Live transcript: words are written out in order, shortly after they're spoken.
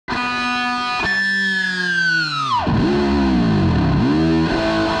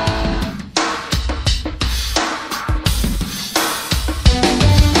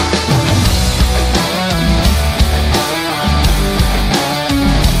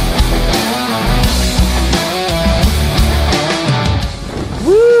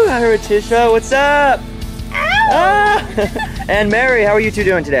here with Tisha. What's up? Ah. And Mary, how are you two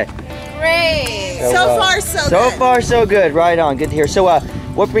doing today? Great. So far, so good. So far, so good. Right on. Good to hear. So,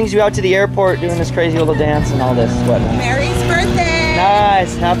 what brings you out to the airport doing this crazy little dance and all this? What? Mary's birthday.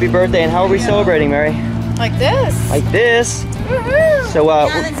 Nice. Happy birthday. And how are we celebrating, Mary? Like this. Like this. Woohoo. So,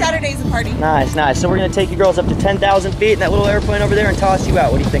 yeah, and then Saturday's a party. Nice, nice. So we're going to take you girls up to 10,000 feet in that little airplane over there and toss you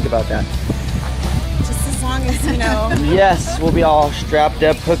out. What do you think about that? Just as long as, you know. Yes, we'll be all strapped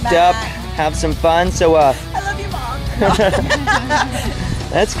up, hooked up, have some fun. So, I love you, Mom.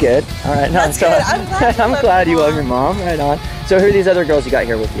 that's good. All right. No, That's good. I'm glad you love your mom. Right on. So who are these other girls you got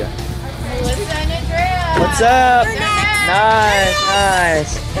here with you? Melissa and Andrea. What's up? They're next. Nice,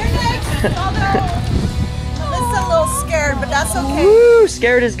 nice. They're next. Although, Melissa's a little scared, but that's okay. Woo,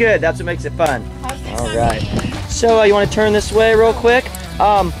 scared is good. That's what makes it fun. All right. So you want to turn this way real quick?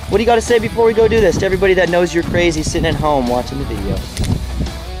 What do you got to say before we go do this to everybody that knows you're crazy sitting at home watching the video?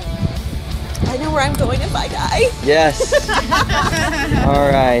 I know where I'm going if I die. Yes. All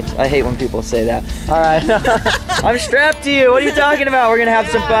right. I hate when people say that. All right. I'm strapped to you. What are you talking about? We're going to have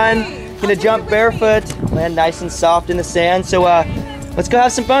some fun. Gonna jump barefoot, land nice and soft in the sand. So let's go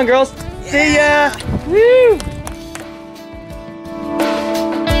have some fun, girls. See ya. Woo.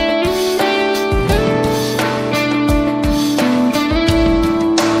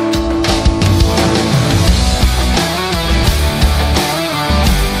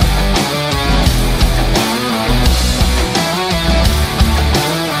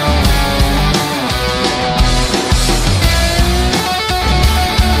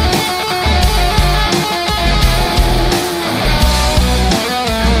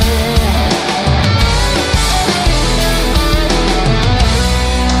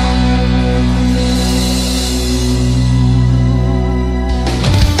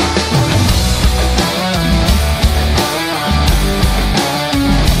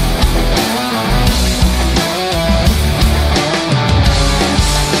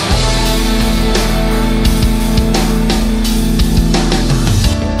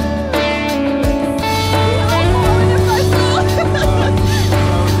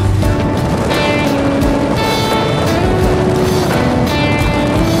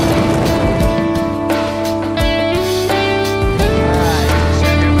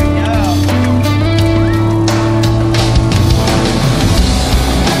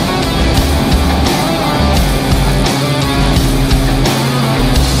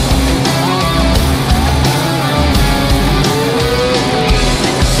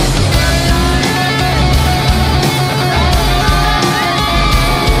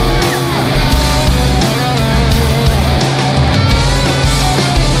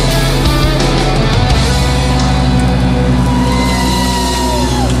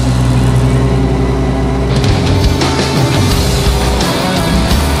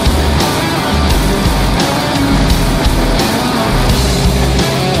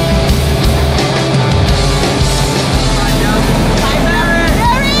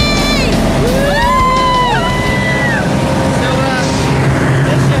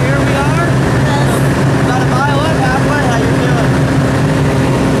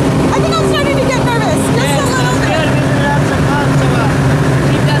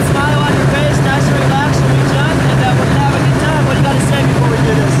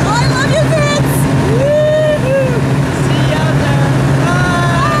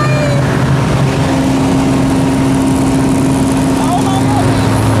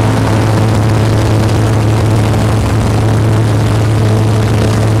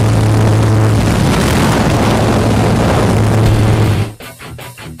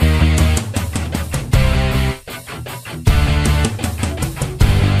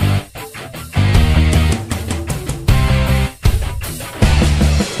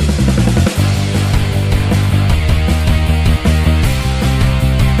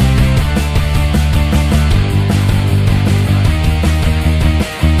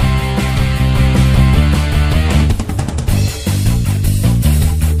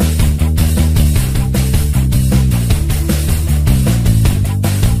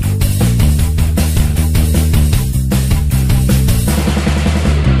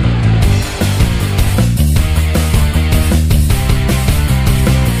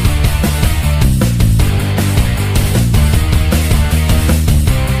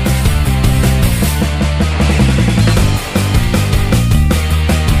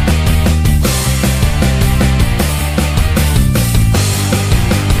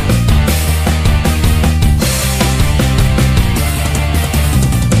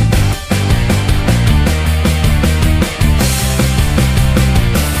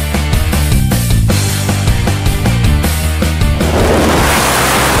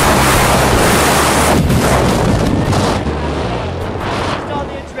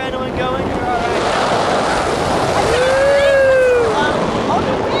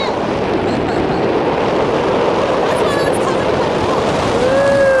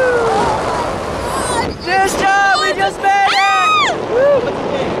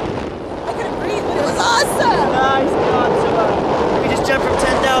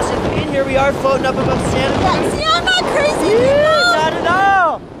 here we are floating up above Santa Cruz. See, I'm not crazy. Not at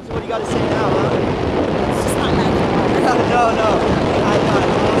all. So what do you got to say now, huh? It's just not magic. No. High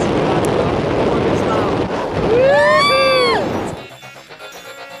five.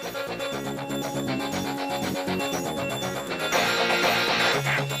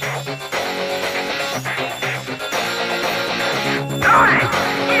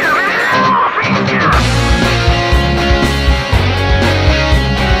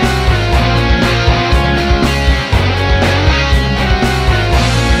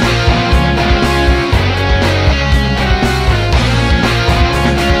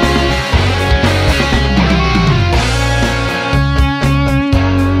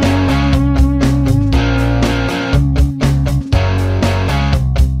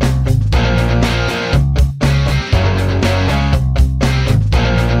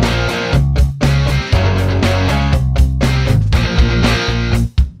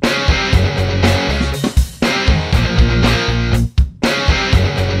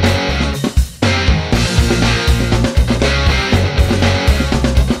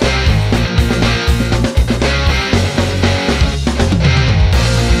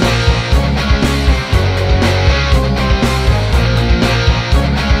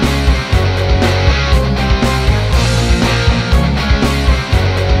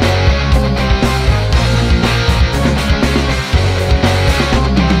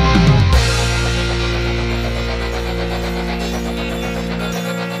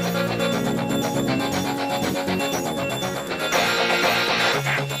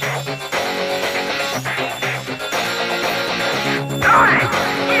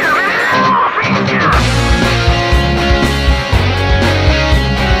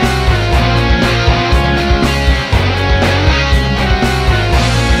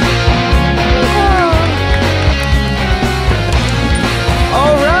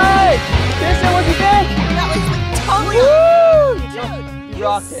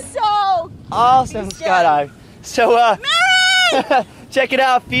 Rocked it. So awesome skydive. So check it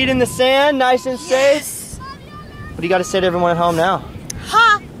out, feet in the sand, nice and safe. What do you got to say to everyone at home now?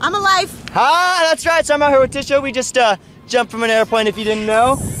 Ha! I'm alive. Ha! That's right. So I'm out here with Tisha. We just jumped from an airplane, if you didn't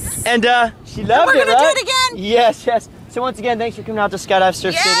know, and she loved it, right? We're gonna do it again. Yes. So once again, thanks for coming out to Skydive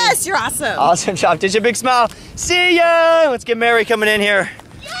Surfcity. Yes, you're awesome. Awesome job, Tisha. Big smile. See ya. Let's get Mary coming in here.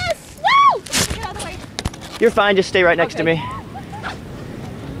 Yes. Woo! Get out of the way. You're fine. Just stay right next to me.